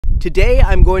Today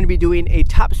I'm going to be doing a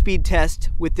top speed test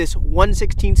with this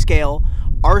 1/16 scale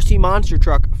RC Monster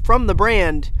truck from the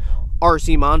brand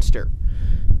RC Monster.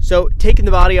 So taking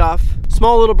the body off,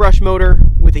 small little brush motor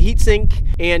with a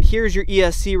heatsink, and here's your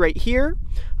ESC right here,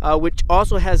 which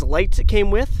also has lights it came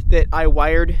with that I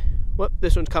wired. Whoop,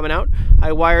 this one's coming out.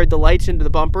 I wired the lights into the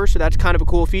bumper, so that's kind of a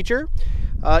cool feature.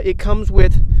 It comes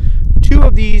with two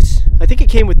of these, I think it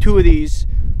came with two of these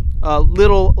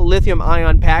little lithium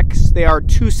ion packs. They are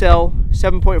 2-cell,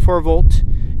 7.4 volt,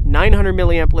 900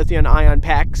 milliamp lithium ion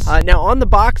packs. Now on the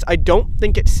box, I don't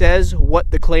think it says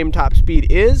what the claim top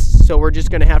speed is, so we're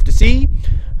just gonna have to see.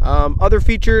 Other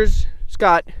features, it's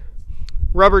got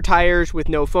rubber tires with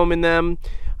no foam in them.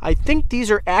 I think these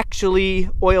are actually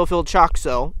oil-filled shocks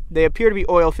though. They appear to be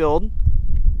oil-filled.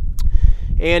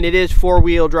 And it is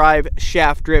 4-wheel drive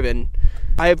shaft driven.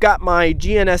 I have got my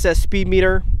GNSS speed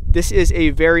meter. This is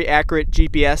a very accurate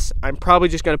GPS. I'm probably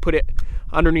just gonna put it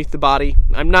underneath the body.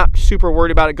 I'm not super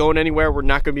worried about it going anywhere. We're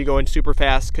not gonna be going super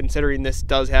fast considering this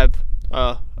does have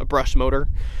a brush motor.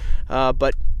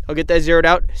 But I'll get that zeroed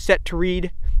out, set to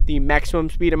read the maximum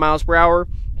speed of miles per hour,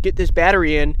 get this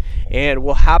battery in, and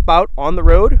we'll hop out on the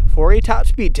road for a top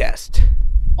speed test.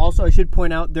 Also, I should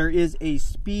point out there is a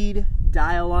speed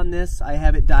dial on this. I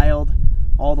have it dialed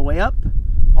all the way up.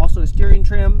 Also a steering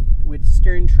trim, with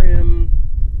steering trim,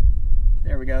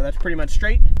 there we go, that's pretty much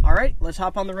straight. All right, let's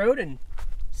hop on the road and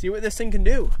see what this thing can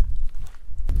do.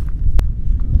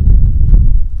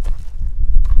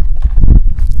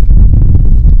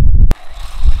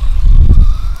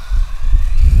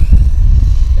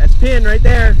 That's pin right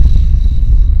there.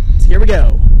 So here we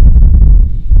go.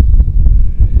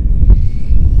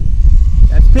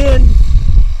 That's pin.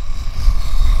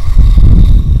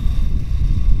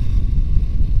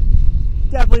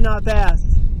 Definitely not fast.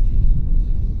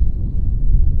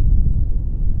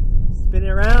 Spin it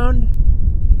around.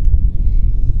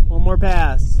 One more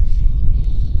pass.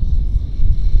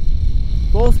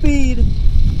 Full speed.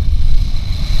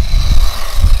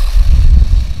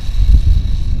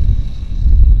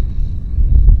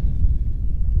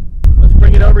 Let's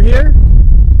bring it over here.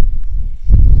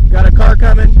 Got a car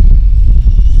coming.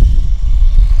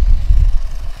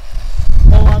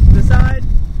 Pull off to the side.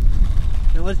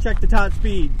 And let's check the top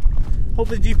speed.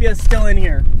 Hopefully the GPS is still in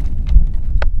here.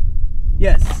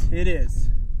 Yes, it is.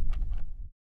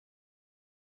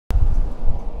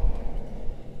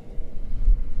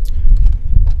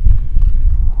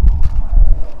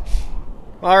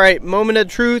 All right, moment of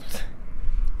truth.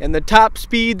 And the top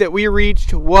speed that we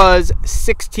reached was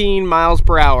 16 miles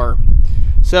per hour.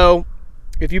 So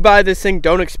if you buy this thing,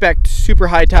 don't expect super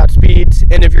high top speeds.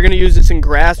 And if you're gonna use this in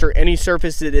grass or any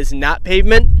surface that is not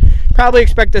pavement, probably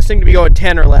expect this thing to be going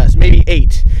 10 or less, maybe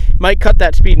 8. Might cut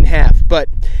that speed in half, but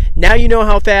now you know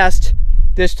how fast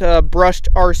this brushed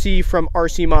RC from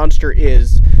RC Monster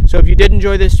is. So if you did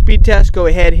enjoy this speed test, go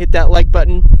ahead, hit that like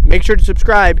button, make sure to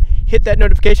subscribe, hit that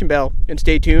notification bell, and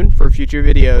stay tuned for future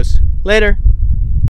videos. Later.